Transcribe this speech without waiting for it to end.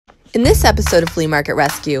In this episode of Flea Market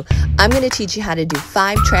Rescue, I'm going to teach you how to do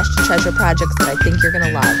 5 trash to treasure projects that I think you're going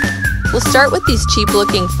to love. We'll start with these cheap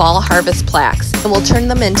looking fall harvest plaques, and we'll turn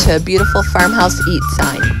them into a beautiful farmhouse eat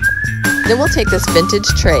sign. Then we'll take this vintage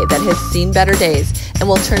tray that has seen better days, and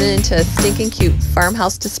we'll turn it into a stinking cute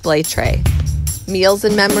farmhouse display tray. Meals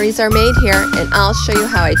and memories are made here, and I'll show you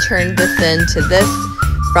how I turned this into this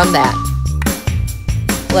from that.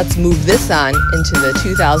 Let's move this on into the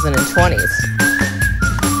 2020s.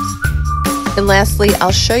 And lastly,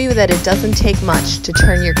 I'll show you that it doesn't take much to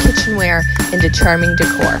turn your kitchenware into charming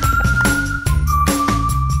decor.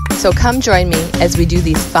 So come join me as we do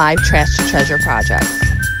these 5 trash to treasure projects.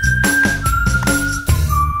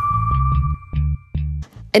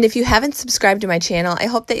 And if you haven't subscribed to my channel, I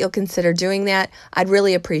hope that you'll consider doing that. I'd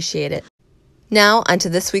really appreciate it. Now, onto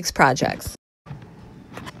this week's projects.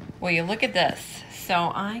 Well, you look at this.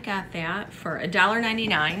 So I got that for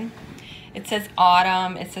 $1.99. It says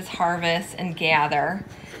autumn, it says harvest and gather.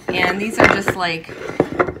 And these are just like,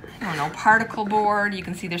 I don't know, particle board. You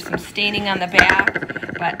can see there's some staining on the back,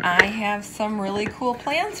 but I have some really cool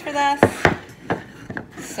plans for this.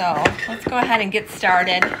 So let's go ahead and get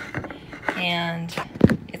started, and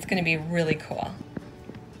it's gonna be really cool.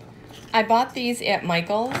 I bought these at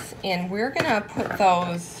Michael's, and we're gonna put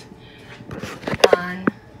those on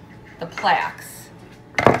the plaques.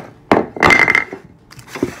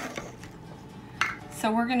 So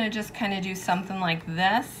we're gonna just kind of do something like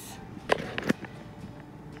this.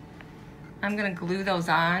 I'm gonna glue those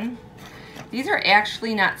on. These are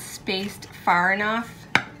actually not spaced far enough.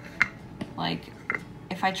 Like,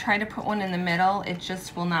 if I try to put one in the middle, it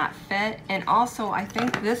just will not fit. And also, I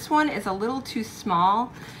think this one is a little too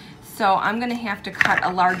small, so I'm gonna have to cut a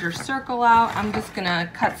larger circle out. I'm just gonna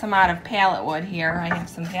cut some out of pallet wood here. I have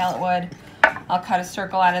some pallet wood. I'll cut a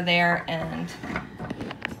circle out of there, and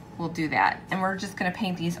we'll do that. And we're just gonna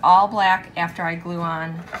paint these all black after I glue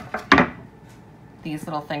on these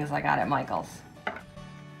little things I got at Michael's.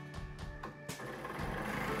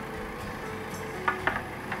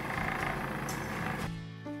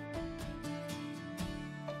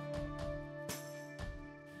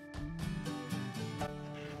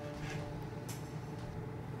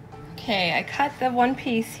 Okay, I cut the one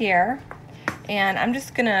piece here, and I'm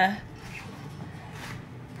just gonna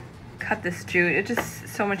cut this jute. It's just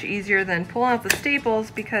so much easier than pulling out the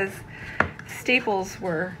staples, because staples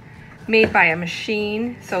were made by a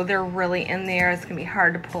machine, so they're really in there. It's gonna be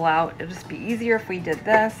hard to pull out. It'll just be easier if we did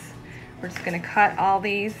this. We're just gonna cut all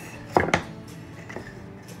these.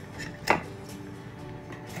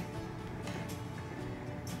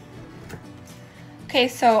 Okay,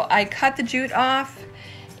 so I cut the jute off,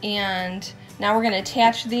 and now we're gonna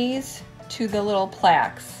attach these to the little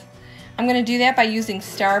plaques. I'm gonna do that by using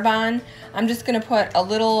Starbond. I'm just gonna put a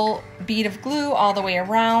little bead of glue all the way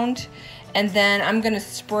around, and then I'm gonna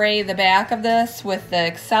spray the back of this with the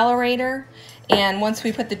accelerator, and once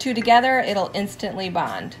we put the two together, it'll instantly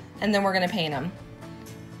bond. And then we're gonna paint them.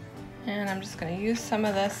 And I'm just gonna use some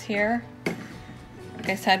of this here. Like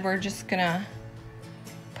I said, we're just gonna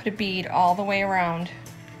put a bead all the way around.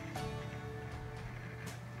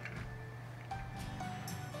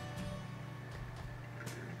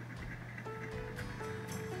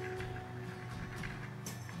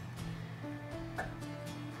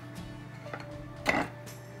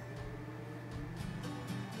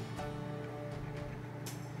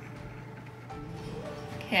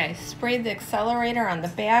 Okay, I sprayed the accelerator on the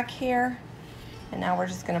back here, and now we're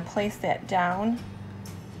just going to place that down.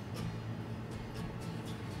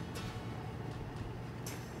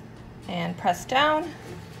 And press down.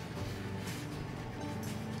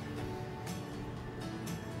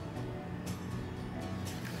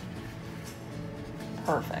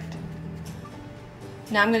 Perfect.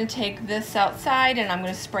 Now I'm going to take this outside, and I'm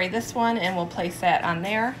going to spray this one, and we'll place that on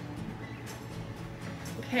there.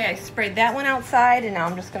 Okay, I sprayed that one outside, and now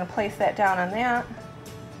I'm just going to place that down on that.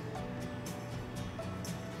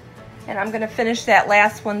 And I'm going to finish that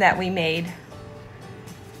last one that we made.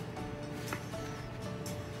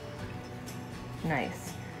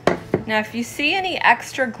 Nice. Now, if you see any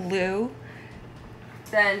extra glue,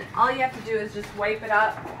 then all you have to do is just wipe it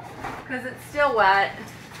up, because it's still wet.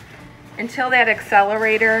 Until that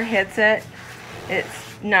accelerator hits it,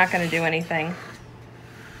 it's not going to do anything.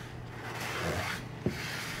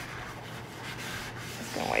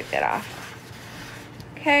 Wipe that off.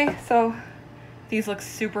 Okay, so these look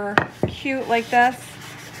super cute like this.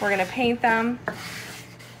 We're gonna paint them.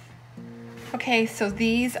 Okay, so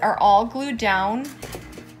these are all glued down.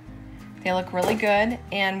 They look really good,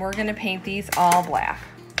 and we're gonna paint these all black.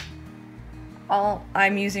 All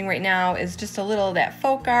I'm using right now is just a little of that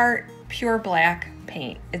folk art pure black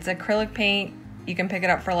paint. It's acrylic paint. You can pick it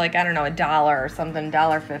up for like, I don't know, $1 or something,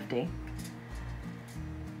 $1.50.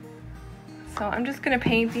 So I'm just gonna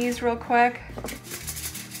paint these real quick.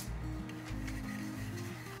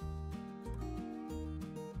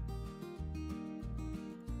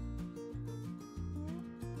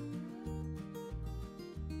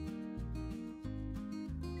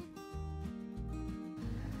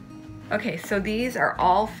 Okay, so these are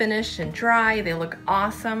all finished and dry. They look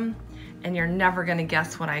awesome, and you're never gonna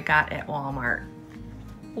guess what I got at Walmart.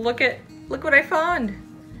 Look what I found.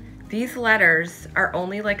 These letters are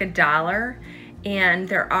only like $1, and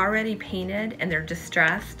they're already painted and they're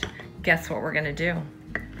distressed. Guess what we're gonna do?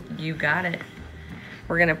 You got it.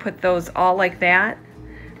 We're gonna put those all like that.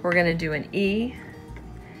 We're gonna do an E,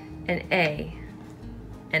 an A,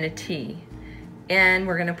 and a T. And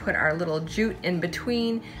we're gonna put our little jute in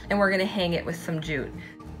between, and we're gonna hang it with some jute.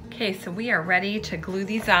 Okay, so we are ready to glue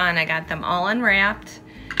these on. I got them all unwrapped.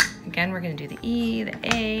 Again, we're gonna do the E, the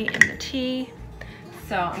A, and the T.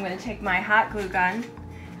 So I'm gonna take my hot glue gun,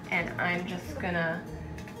 and I'm just gonna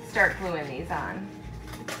start gluing these on.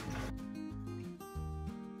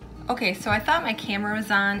 Okay, so I thought my camera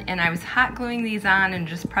was on and I was hot gluing these on and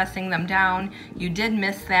just pressing them down. You did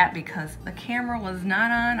miss that because the camera was not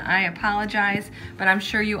on. I apologize, but I'm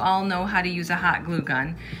sure you all know how to use a hot glue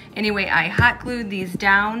gun. Anyway, I hot glued these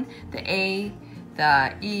down, the A,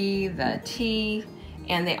 the E, the T,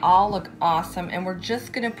 and they all look awesome. And we're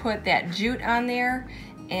just gonna put that jute on there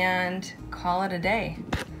and call it a day.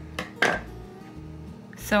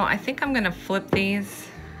 So I think I'm gonna flip these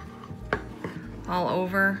all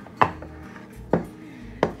over.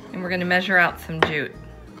 And we're gonna measure out some jute.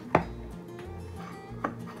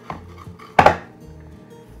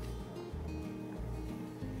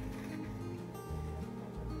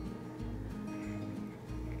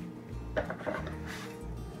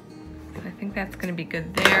 I think that's gonna be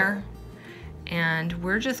good there. And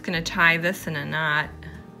we're just gonna tie this in a knot.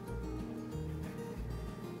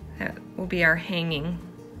 That will be our hanging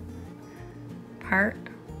part.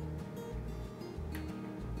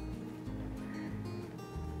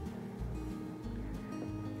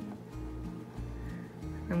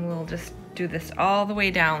 And we'll just do this all the way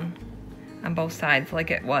down on both sides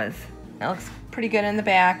like it was. That looks pretty good in the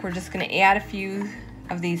back. We're just gonna add a few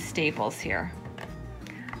of these staples here.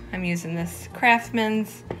 I'm using this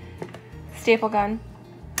Craftsman's staple gun.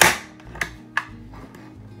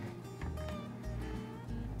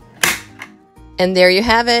 And there you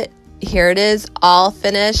have it. Here it is, all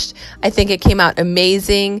finished. I think it came out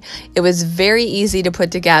amazing. It was very easy to put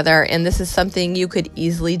together, and this is something you could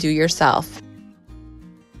easily do yourself.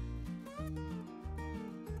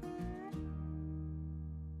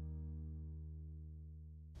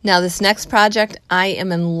 Now this next project I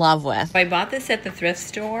am in love with. I bought this at the thrift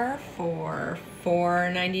store for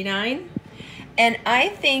 $4.99, and I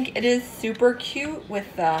think it is super cute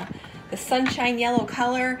with the sunshine yellow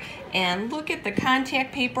color, and look at the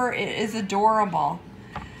contact paper. It is adorable,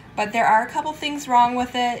 but there are a couple things wrong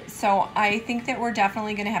with it, so I think that we're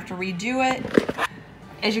definitely gonna have to redo it.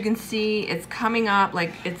 As you can see, it's coming up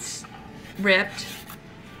like it's ripped,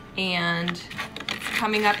 and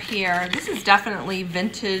coming up here. This is definitely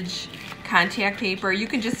vintage contact paper. You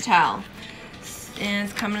can just tell. And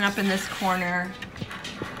it's coming up in this corner.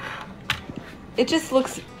 It just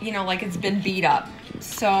looks, you know, like it's been beat up.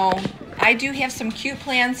 So I do have some cute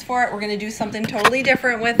plans for it. We're gonna do something totally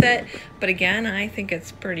different with it. But again, I think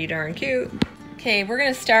it's pretty darn cute. Okay, we're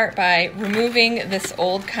gonna start by removing this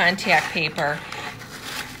old contact paper.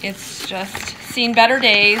 It's just seen better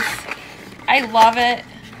days. I love it,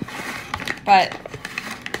 but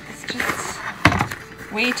just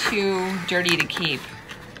way too dirty to keep.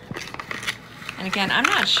 And again, I'm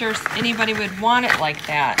not sure anybody would want it like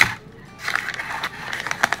that.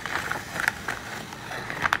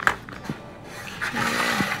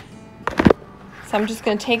 Okay. So I'm just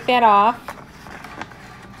going to take that off,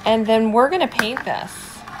 and then we're going to paint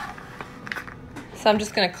this. So I'm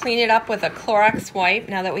just going to clean it up with a Clorox wipe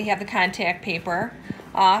now that we have the contact paper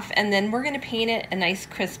off, and then we're going to paint it a nice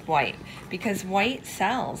crisp white because white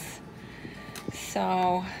sells.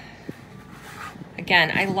 So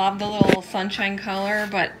again, I love the little sunshine color,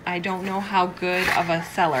 but I don't know how good of a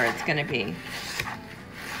seller it's going to be.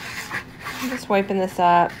 I'm just wiping this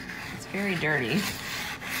up. It's very dirty.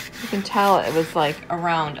 You can tell it was like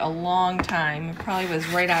around a long time. It probably was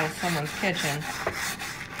right out of someone's kitchen.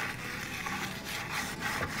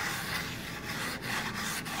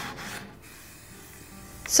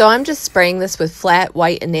 So I'm just spraying this with flat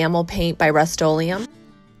white enamel paint by Rust-Oleum,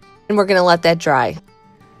 and we're gonna let that dry.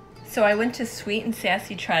 So I went to Sweet and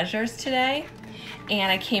Sassy Treasures today, and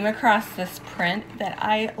I came across this print that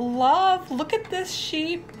I love. Look at this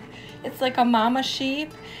sheep. It's like a mama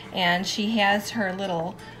sheep, and she has her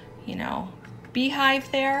little, you know, beehive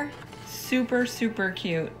there. Super, super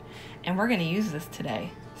cute. And we're gonna use this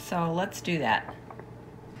today. So let's do that.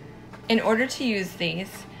 In order to use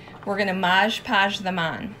these, we're gonna Mod Podge them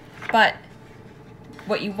on. But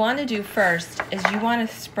what you want to do first is you want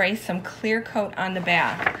to spray some clear coat on the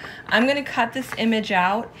back. I'm going to cut this image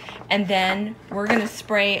out, and then we're going to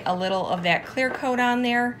spray a little of that clear coat on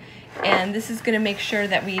there, and this is going to make sure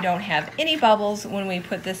that we don't have any bubbles when we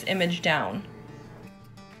put this image down.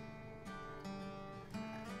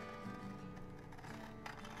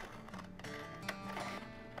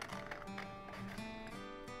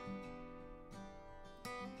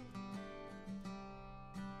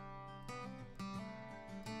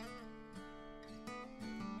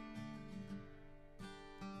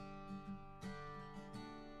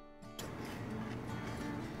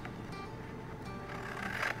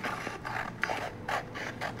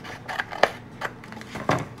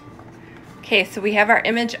 Okay, so we have our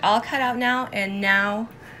image all cut out now, and now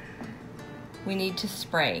we need to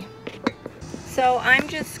spray. So I'm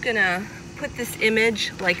just gonna put this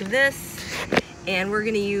image like this, and we're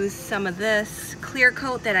gonna use some of this clear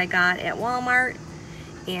coat that I got at Walmart,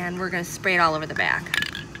 and we're gonna spray it all over the back.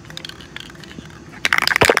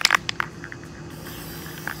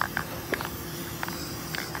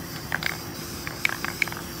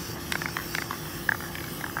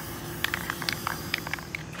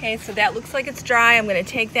 Okay, so that looks like it's dry. I'm gonna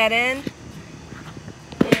take that in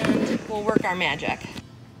and we'll work our magic.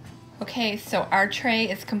 Okay, so our tray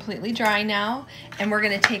is completely dry now, and we're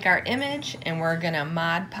gonna take our image and we're gonna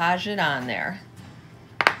Mod Podge it on there.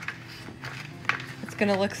 It's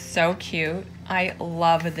gonna look so cute. I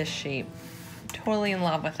love this sheep. Totally in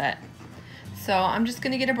love with it. So I'm just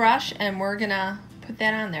gonna get a brush and we're gonna put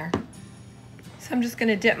that on there. So I'm just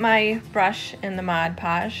gonna dip my brush in the Mod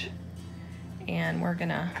Podge, and we're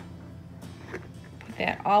gonna put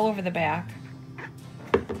that all over the back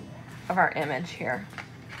of our image here.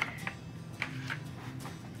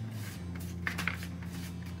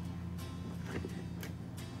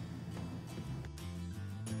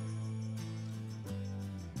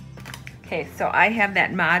 Okay, so I have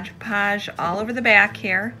that Mod Podge all over the back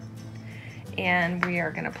here, and we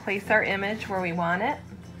are gonna place our image where we want it.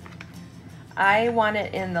 I want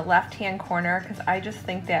it in the left-hand corner because I just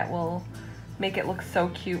think that will make it look so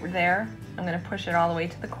cute there. I'm gonna push it all the way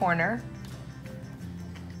to the corner.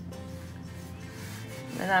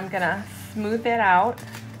 And I'm gonna smooth that out.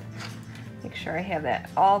 Make sure I have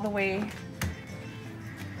that all the way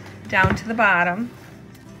down to the bottom.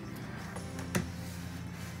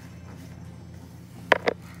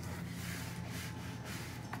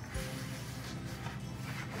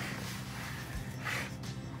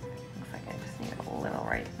 Looks like I just need a little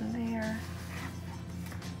right in there.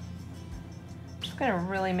 I'm going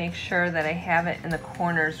to really make sure that I have it in the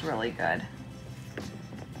corners really good.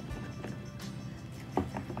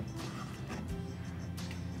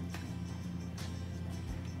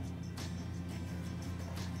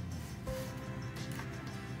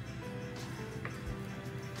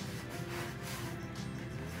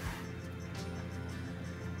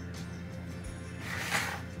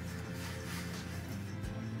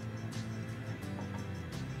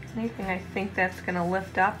 Anything I think that's going to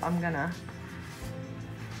lift up, I'm going to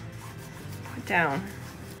put down.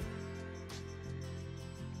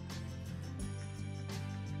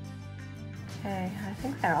 Okay, I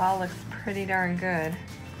think that all looks pretty darn good.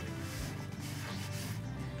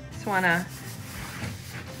 Just want to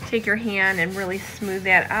take your hand and really smooth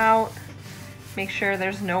that out. Make sure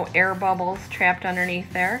there's no air bubbles trapped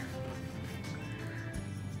underneath there.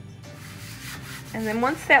 And then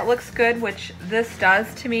once that looks good, which this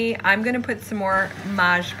does to me, I'm going to put some more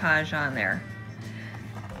Mod Podge on there.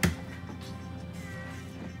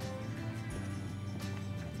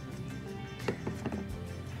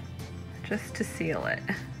 Just to seal it.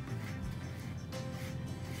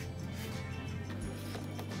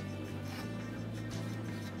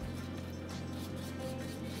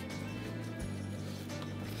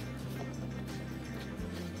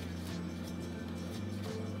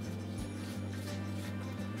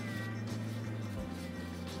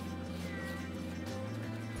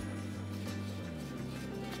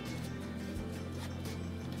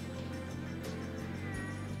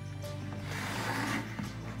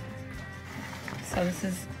 So this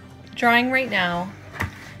is drying right now,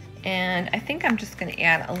 and I think I'm just going to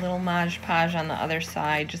add a little Mod Podge on the other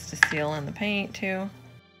side just to seal in the paint too.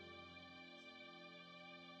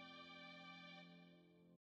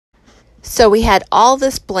 So So we had all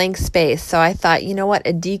this blank space, so I thought, you know what,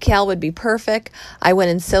 a decal would be perfect. I went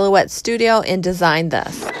in Silhouette Studio and designed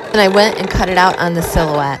this. And I went and cut it out on the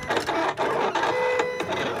Silhouette.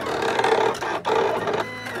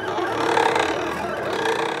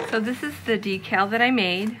 So this is the decal that I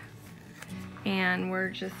made, and we're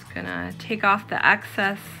just gonna take off the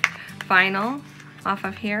excess vinyl off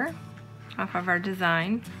of here, off of our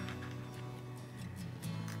design.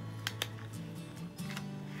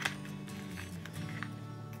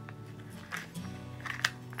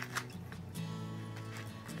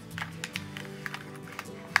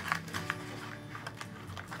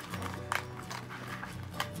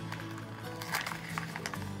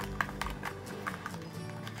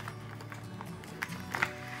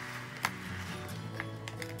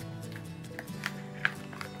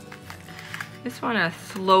 Just want to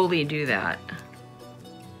slowly do that.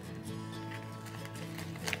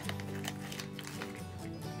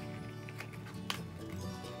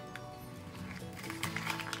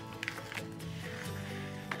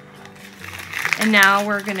 And now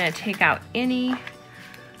we're going to take out any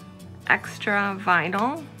extra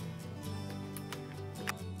vinyl.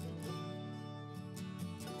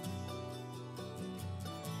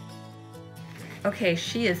 Okay,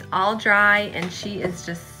 she is all dry and she is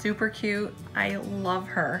just super cute. I love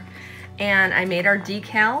her. And I made our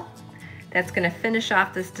decal that's gonna finish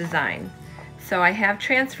off this design. So I have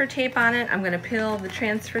transfer tape on it. I'm gonna peel the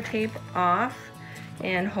transfer tape off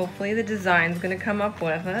and hopefully the design's gonna come up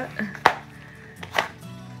with it.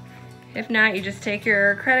 If not, you just take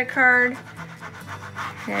your credit card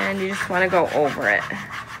and you just wanna go over it.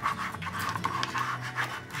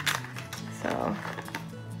 So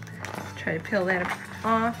try to peel that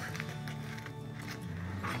off.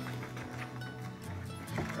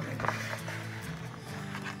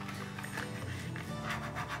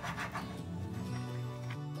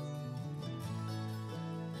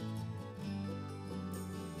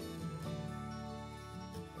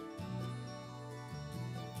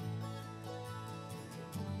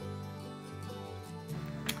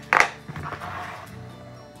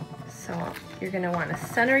 So you're going to want to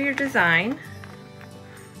center your design.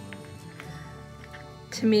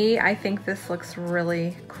 To me, I think this looks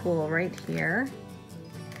really cool right here.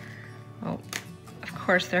 Oh, of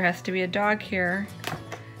course there has to be a dog here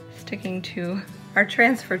sticking to our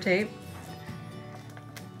transfer tape.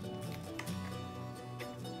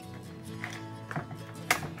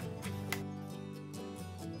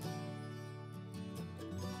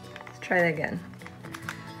 Let's try that again.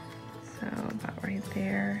 So about right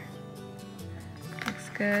there. Looks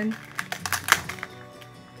good.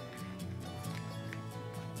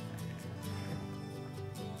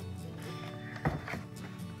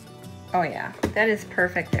 Oh yeah, that is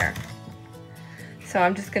perfect there. So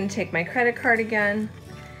I'm just gonna take my credit card again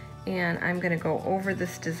and I'm gonna go over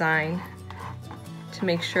this design to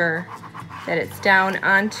make sure that it's down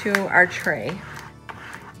onto our tray.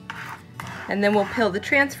 And then we'll peel the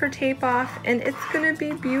transfer tape off and it's gonna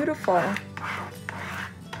be beautiful.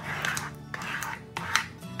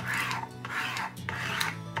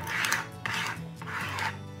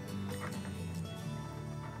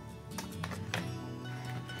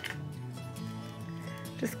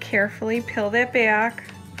 Just carefully peel that back.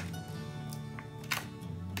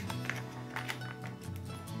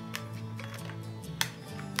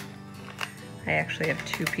 I actually have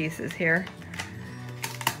two pieces here.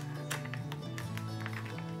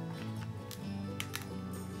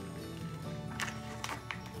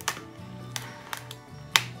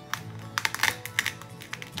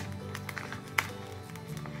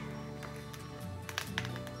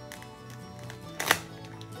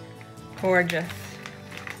 Gorgeous.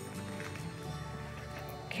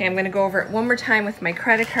 Okay, I'm gonna go over it one more time with my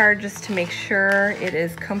credit card just to make sure it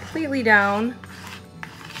is completely down.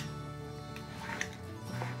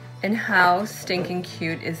 And how stinking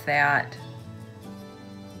cute is that?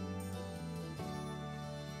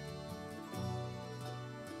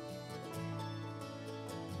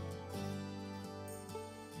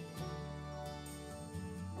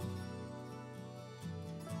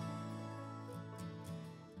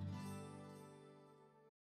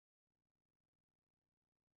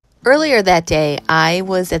 Earlier that day, I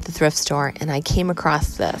was at the thrift store and I came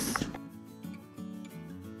across this.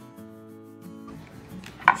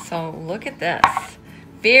 So look at this.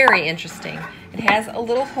 Very interesting. It has a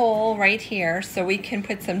little hole right here so we can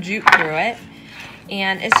put some jute through it.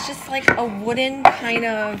 And it's just like a wooden kind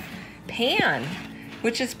of pan,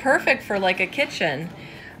 which is perfect for like a kitchen.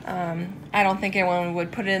 I don't think anyone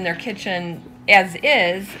would put it in their kitchen as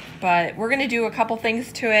is, but we're gonna do a couple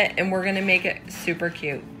things to it and we're gonna make it super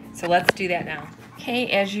cute. So let's do that now.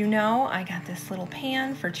 Okay, as you know, I got this little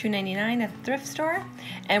pan for $2.99 at the thrift store,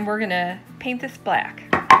 and we're gonna paint this black.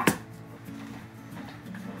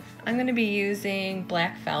 I'm gonna be using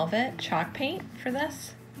black velvet chalk paint for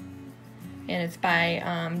this, and it's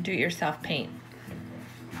by Do-It-Yourself Paint.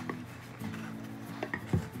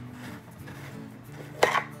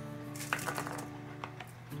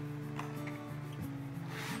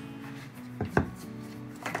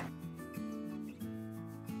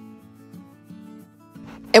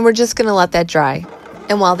 And we're just going to let that dry.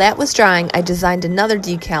 And while that was drying, I designed another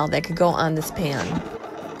decal that could go on this pan.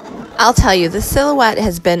 I'll tell you, this silhouette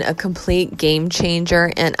has been a complete game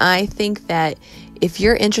changer, and I think that if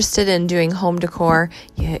you're interested in doing home decor,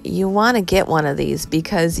 you want to get one of these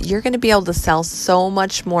because you're going to be able to sell so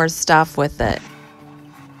much more stuff with it.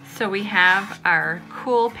 So we have our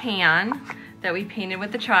cool pan that we painted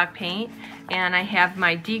with the chalk paint, and I have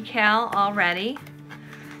my decal all ready.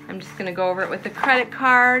 I'm just going to go over it with the credit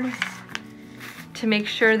card to make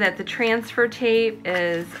sure that the transfer tape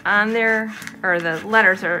is on there, or the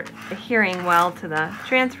letters are adhering well to the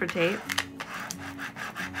transfer tape.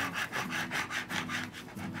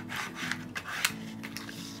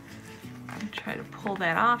 I'll try to pull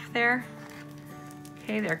that off there.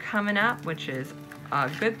 Okay, they're coming up, which is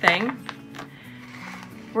a good thing.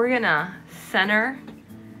 We're going to center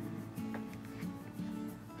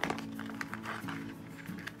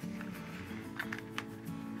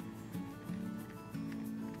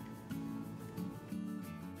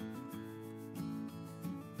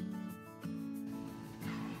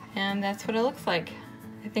and that's what it looks like.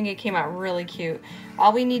 I think it came out really cute.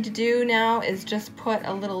 All we need to do now is just put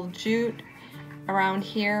a little jute around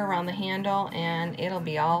here, around the handle, and it'll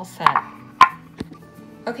be all set.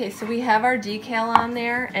 Okay, so we have our decal on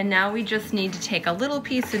there, and now we just need to take a little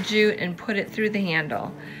piece of jute and put it through the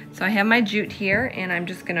handle. So I have my jute here, and I'm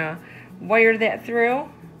just gonna wire that through.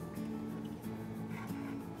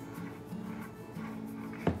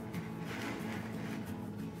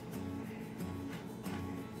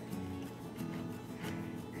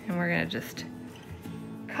 And we're gonna just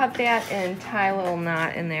cut that and tie a little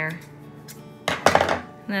knot in there. And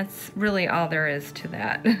that's really all there is to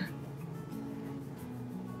that.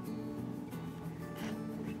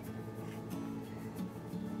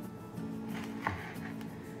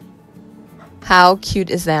 How cute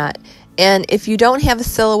is that? And if you don't have a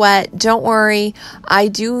silhouette, don't worry. I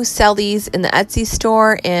do sell these in the Etsy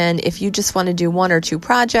store, and if you just want to do 1 or 2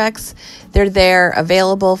 projects, they're there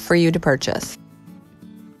available for you to purchase.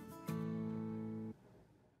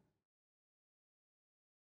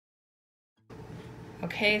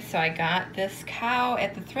 Okay, so I got this cow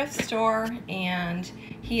at the thrift store, and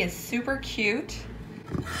he is super cute.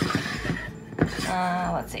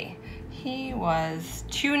 Let's see. He was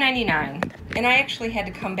 $2.99, and I actually had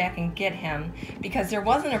to come back and get him because there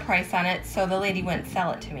wasn't a price on it, so the lady wouldn't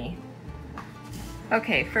sell it to me.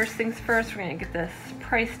 Okay, first things first, we're gonna get this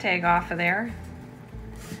price tag off of there.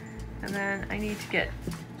 And then I need to get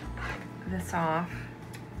this off.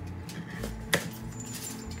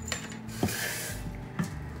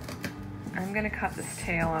 I'm gonna cut this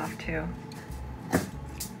tail off too.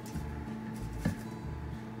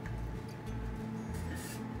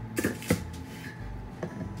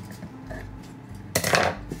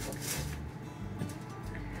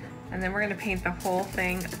 And then we're gonna paint the whole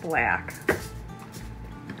thing black.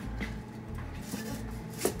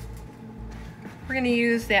 We're gonna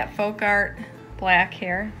use that folk art black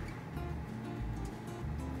here.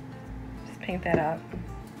 Just paint that up.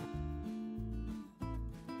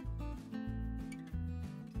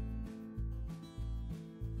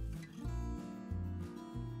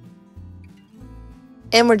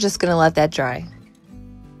 And we're just going to let that dry.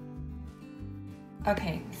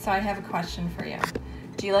 Okay, so I have a question for you.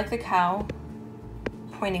 Do you like the cow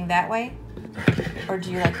pointing that way? Or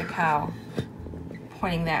do you like the cow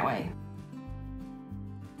pointing that way?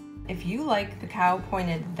 If you like the cow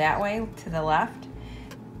pointed that way to the left,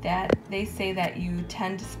 that they say that you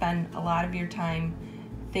tend to spend a lot of your time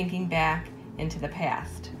thinking back into the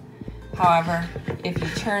past. However, if you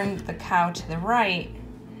turn the cow to the right,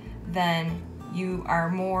 then you are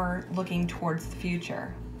more looking towards the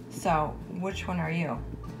future. So, which one are you?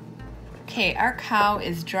 Okay, our cow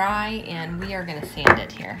is dry and we are gonna sand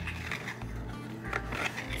it here.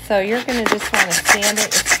 So you're gonna just wanna sand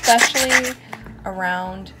it, especially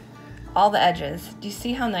around all the edges. Do you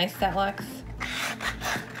see how nice that looks?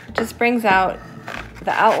 It just brings out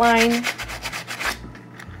the outline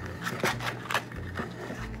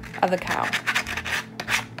of the cow.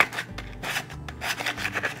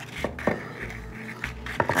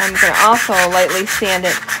 I'm going to also lightly sand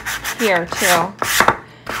it here too,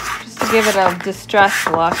 just to give it a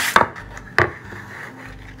distressed look.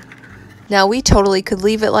 Now we totally could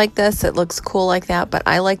leave it like this. It looks cool like that, but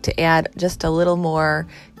I like to add just a little more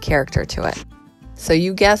character to it. So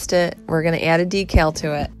you guessed it, we're going to add a decal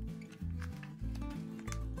to it.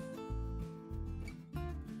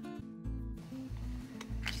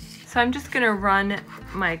 So I'm just going to run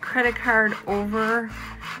my credit card over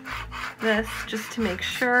this just to make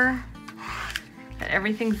sure that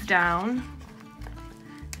everything's down.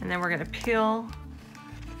 And then we're going to peel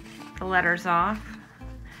the letters off.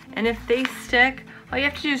 And if they stick, all you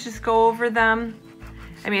have to do is just go over them.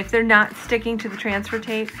 I mean, if they're not sticking to the transfer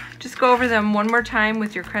tape, just go over them one more time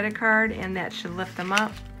with your credit card and that should lift them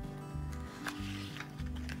up.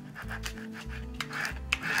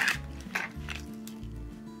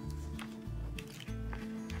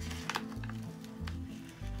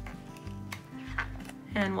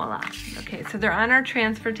 And voila. Okay, so they're on our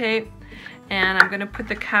transfer tape, and I'm gonna put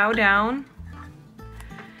the cow down,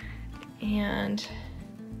 and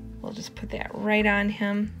we'll just put that right on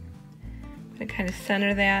him. I'm gonna kind of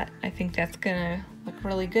center that. I think that's gonna look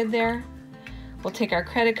really good there. We'll take our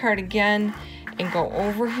credit card again and go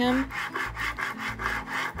over him.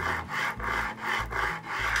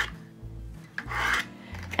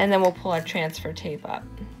 And then we'll pull our transfer tape up.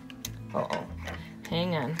 Uh-oh,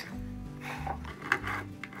 hang on.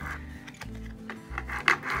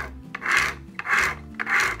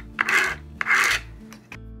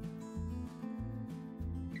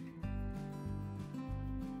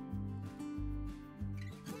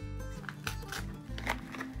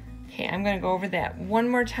 Okay, I'm going to go over that one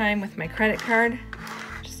more time with my credit card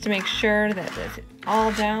just to make sure that it's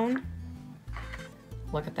all down.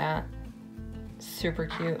 Look at that. Super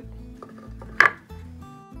cute.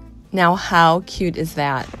 Now, how cute is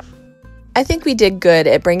that? I think we did good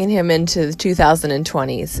at bringing him into the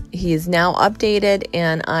 2020s. He is now updated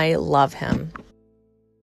and I love him.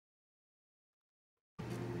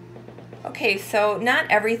 Okay, so not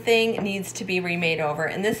everything needs to be remade over,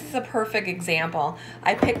 and this is a perfect example.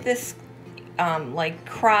 I picked this like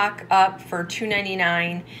crock up for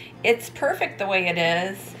 $2.99. It's perfect the way it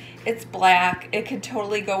is. It's black. It could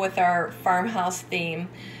totally go with our farmhouse theme.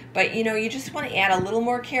 But you know, you just want to add a little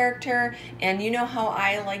more character, and you know how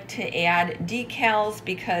I like to add decals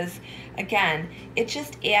because, again, it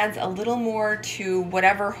just adds a little more to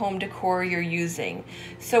whatever home decor you're using.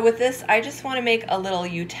 So with this, I just want to make a little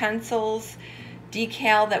utensils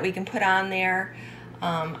decal that we can put on there.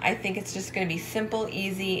 I think it's just going to be simple,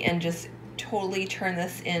 easy, and just totally turn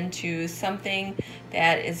this into something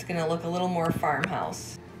that is going to look a little more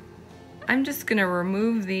farmhouse. I'm just going to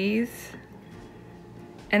remove these.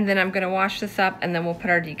 And then I'm going to wash this up and then we'll put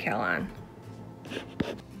our decal on.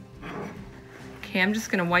 Okay, I'm just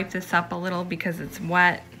going to wipe this up a little because it's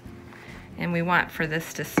wet and we want for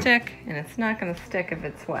this to stick, and it's not going to stick if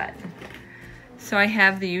it's wet. So I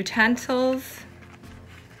have the utensils.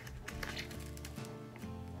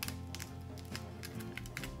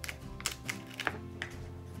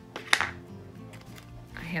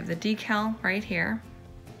 I have the decal right here.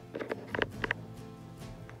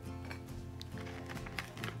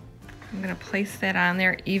 I'm going to place that on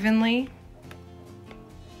there evenly.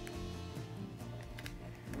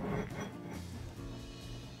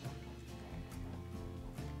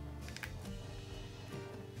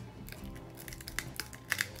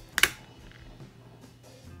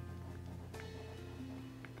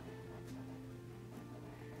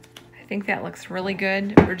 I think that looks really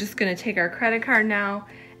good. We're just going to take our credit card now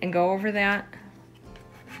and go over that.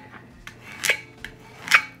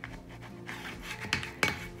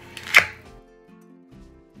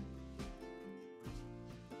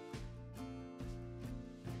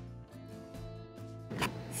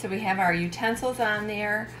 So we have our utensils on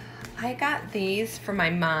there. I got these for my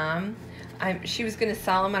mom. She was gonna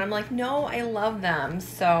sell them and I'm like, no, I love them.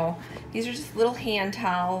 So these are just little hand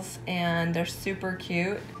towels and they're super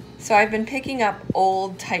cute. So I've been picking up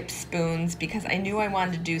old type spoons because I knew I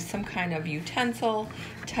wanted to do some kind of utensil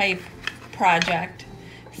type project.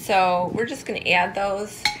 So we're just gonna add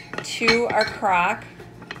those to our crock.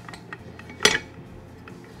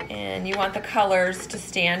 And you want the colors to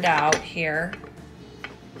stand out here.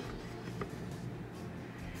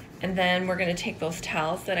 And then we're going to take those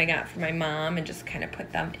towels that I got for my mom and just kind of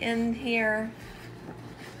put them in here.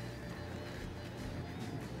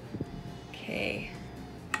 Okay.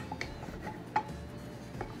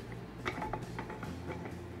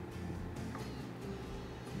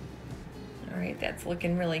 All right, that's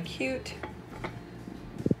looking really cute.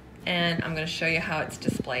 And I'm going to show you how it's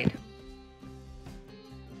displayed.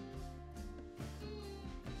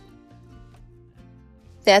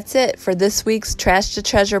 That's it for this week's Trash to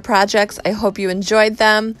Treasure projects. I hope you enjoyed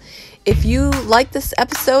them. If you like this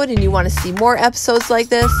episode and you want to see more episodes like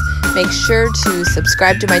this, make sure to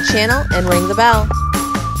subscribe to my channel and ring the bell.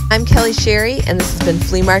 I'm Kelly Sherry, and this has been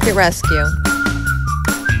Flea Market Rescue.